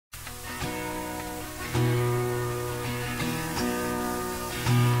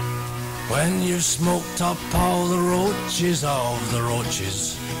when you've smoked up all the roaches of the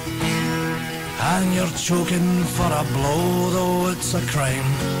roaches, and you're choking for a blow, though it's a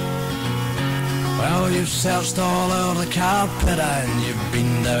crime. Well, you've searched all over the carpet and you've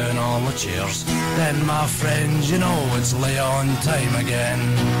been down all the chairs. Then, my friends, you know it's lay-on time again.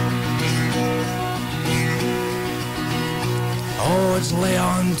 Oh, it's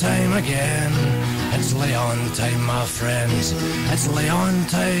lay-on time again. It's lay-on time, my friends. It's lay-on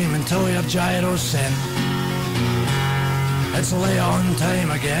time until your gyro's sent. It's lay-on time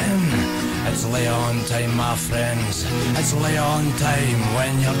again. It's lay-on time, my friends. It's lay-on time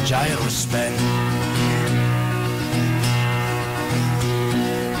when your gyro's spent.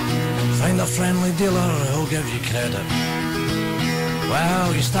 Find a friendly dealer who'll give you credit.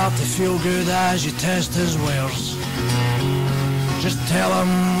 Well, you start to feel good as you test his wares. Just tell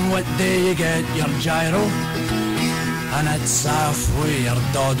him what day you get your gyro, and it's halfway your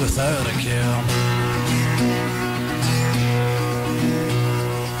dod without a care.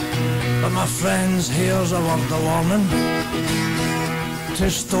 But my friends, here's a word of warning. To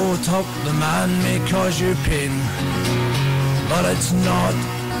stoat up the man may cause you pain, but it's not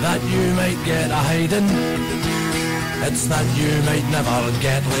that you might get a hiding, it's that you might never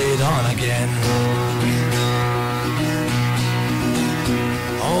get laid on again.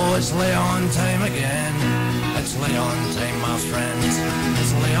 Oh, it's lay-on time again. It's lay-on time, my friends.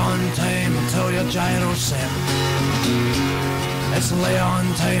 It's lay-on time until your gyro's set. It's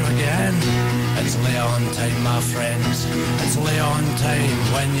lay-on time again. It's lay-on time, my friends. It's lay-on time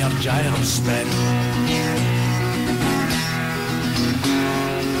when your gyro's spent.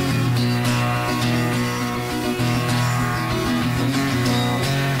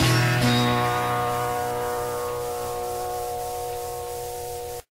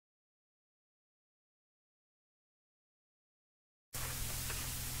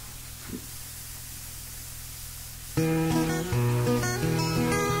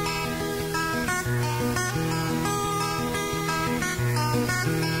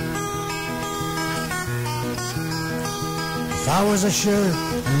 If I was a shoe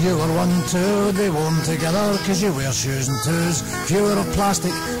and you were one too, we'd be worn together 'cause you wear shoes and twos. If you were of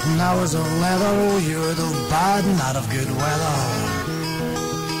plastic and I was of leather, oh, you would have bad and I'd have good weather.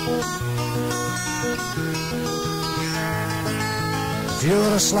 If you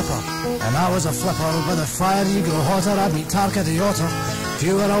were a slipper and I was a flipper, by the fire you grow hotter, I'd meet Tarka the otter. If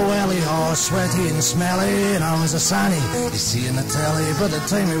you were a welly, oh, sweaty and smelly, and I was a sanny, you see in the telly. By the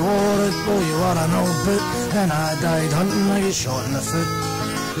time we wore it, oh, you were an old boot, and I died hunting, I get shot in the foot.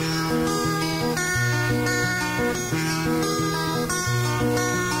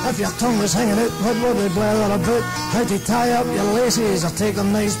 If your tongue was hanging out, what would we blather about? How to tie up your laces or take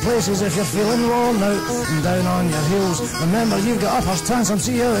them nice places if you're feeling worn out and down on your heels. Remember, you've got uppers, transom,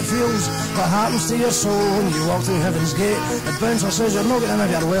 see how it feels. What happens to your soul when you walk through heaven's gate? The bouncer says you're not getting in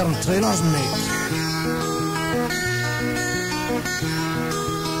if you're wearing trainers, mate.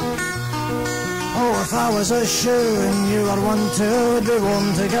 Oh, if I was a shoe and you were one too, we'd be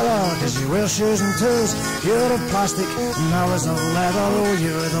worn together 'cause you wear shoes and twos. You're of plastic and I was of leather, oh,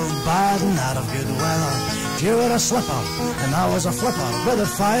 you would have bad and I'd have good weather. If you were a slipper and I was a flipper, by the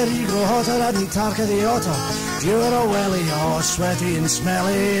fire you grow hotter, I'd eat Tarka the otter. If you were a welly, oh, sweaty and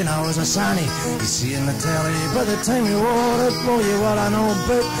smelly, and I was a sanny, you see in the telly. By the time you wore it, oh, you were an old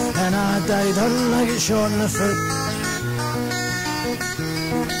boot, and I died hunting, I get shot in the foot.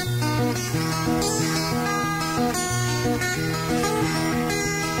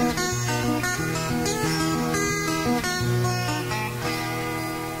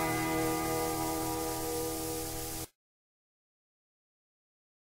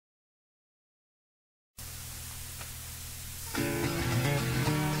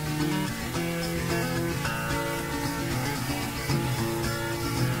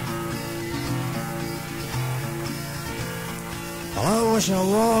 Well, I wish I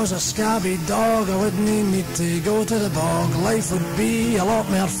was a scabby dog, I wouldn't need to go to the bog. Life would be a lot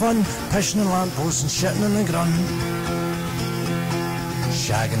more fun, pissing in lampposts and shitting in the grun.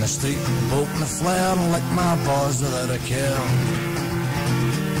 Shagging the street, bolting the flare, and lick my paws without a care.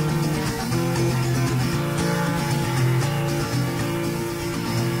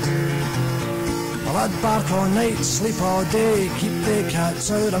 Well, I'd bark all night, sleep all day, keep the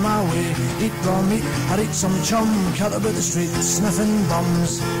cats out of my way. Eat raw meat, I'd eat some chum, cut about the street, sniffing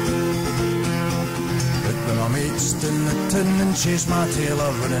bums. But when my mates in the tin and chase my tail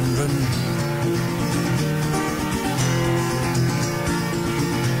a running run.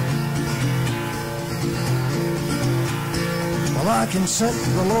 Well, I can sit,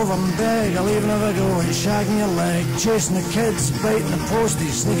 roll over and beg, I'll even have a go at shagging your leg, chasing the kids, biting the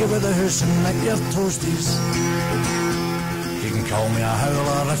posties, sneak about the house and nick your toasties. You can call me a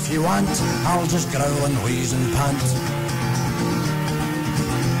howler if you want, I'll just growl and wheeze and pant.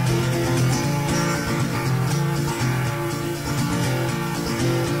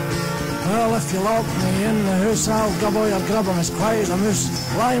 Well, if you lock me in the house, I'll gobble your grub, I'm as quiet as a moose,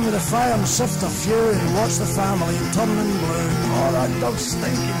 lying with the fire and sift a few, and watch the family turning blue. Oh, that dog's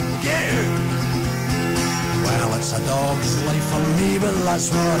stinking, get out! Well, it's a dog's life for me, but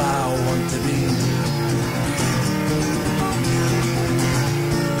that's where I want to be.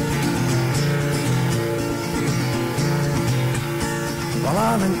 Well,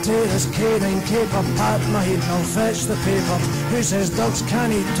 I'm into this canine caper, pat my head and I'll fetch the paper. Who says dogs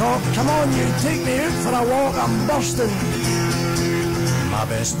can't talk? Come on, you, take me out for a walk, I'm bursting. My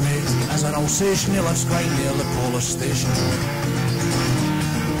best mate is an Alsatian, he lives quite near the police station.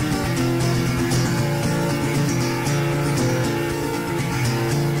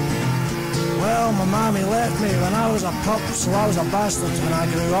 Well, my mammy left me when I was a pup, so I was a bastard when I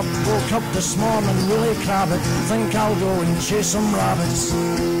grew up. Woke up this morning really crabbit, think I'll go and chase some rabbits.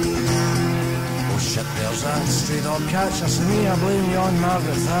 Oh shit, there's that stray dog catcher, so me I blame you on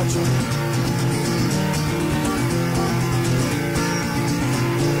Margaret Thatcher.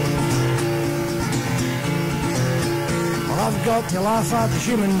 I've got to laugh at the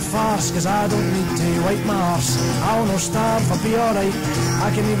human farce, cause I don't need to wipe my arse. I'll no starve, I'll be alright,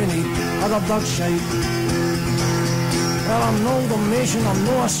 I can even eat other dog shite. Well, I'm no Dalmatian, I'm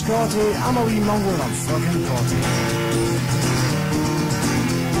no a Scotty, I'm a wee mongrel, I'm fucking potty.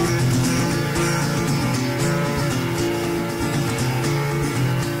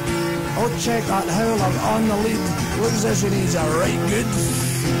 Oh, check that howler on the lead, looks as if he needs a right good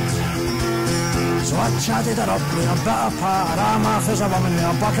feed. So I chatted her up with a bit of patter, I'm half as a woman with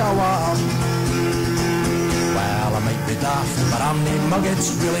a bucket of water. Well, I might be daft, but I'm nae mug,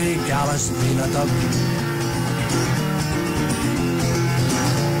 it's really gallus being a dog.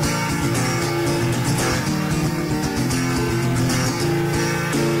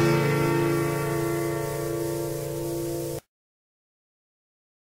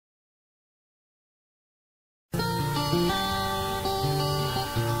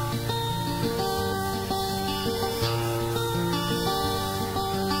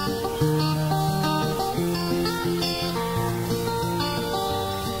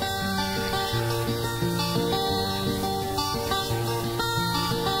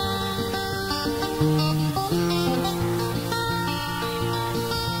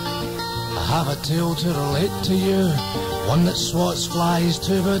 I have a tale to relate to you, one that swats flies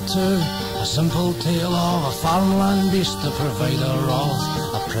two by two, a simple tale of a farmland beast, the provider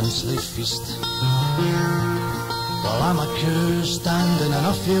of a princely feast. Well, I'm a coos standing in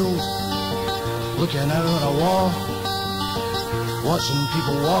a field, looking out a wall, watching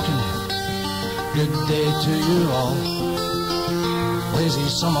people walking, good day to you all. Lazy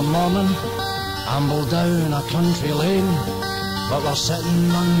summer morning, amble down a country lane, but we're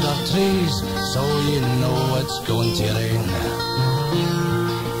sitting under trees, so you know it's going to rain.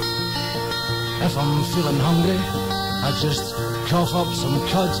 If I'm feeling hungry, I just cough up some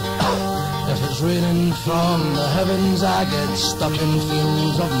cud. If it's raining from the heavens, I get stuck in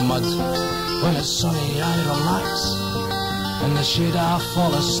fields of mud. When it's sunny, I relax, in the shade I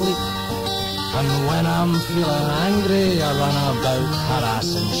fall asleep, and when I'm feeling angry, I run about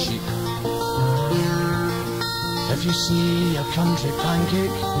harassing sheep. If you see a country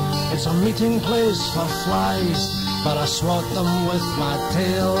pancake, it's a meeting place for flies, but I swat them with my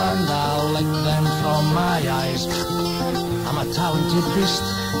tail and I'll lick them from my eyes. I'm a talented beast,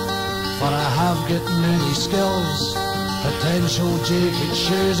 for I have got many skills, potential jacket,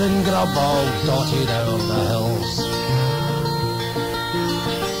 shoes and grub all dotted out the hills.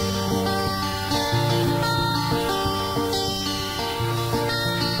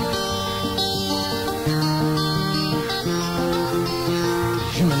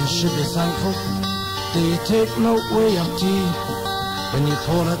 Humans should be thankful they take milk with your tea. When you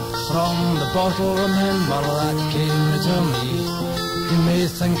pour it from the bottle, remember that came to me. You may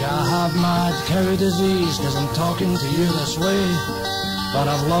think I have mad cow disease, cause I'm talking to you this way, but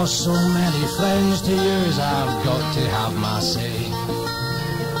I've lost so many friends to use, I've got to have my say.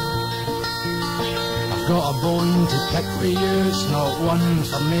 I've got a bone to pick with you, it's not one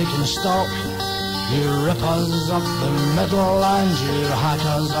for making stock. You rip us up the middle and you hack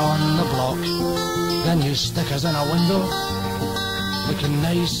us on the block. Then you stick us in a window, looking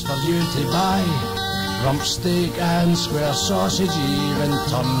nice for you to buy. Rump steak and square sausage, even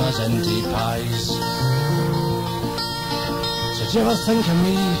turn us into pies. So Did you ever think of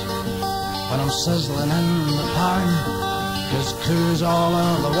me when I'm sizzling in the pan? 'Cause coos all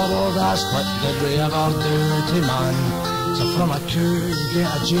over the world ask, what did we ever do to man? So from a coo you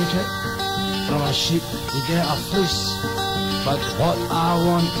get a jacket, from a sheep you get a fleece. But what I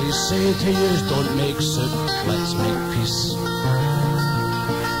want to say to you is don't make soup, let's make peace.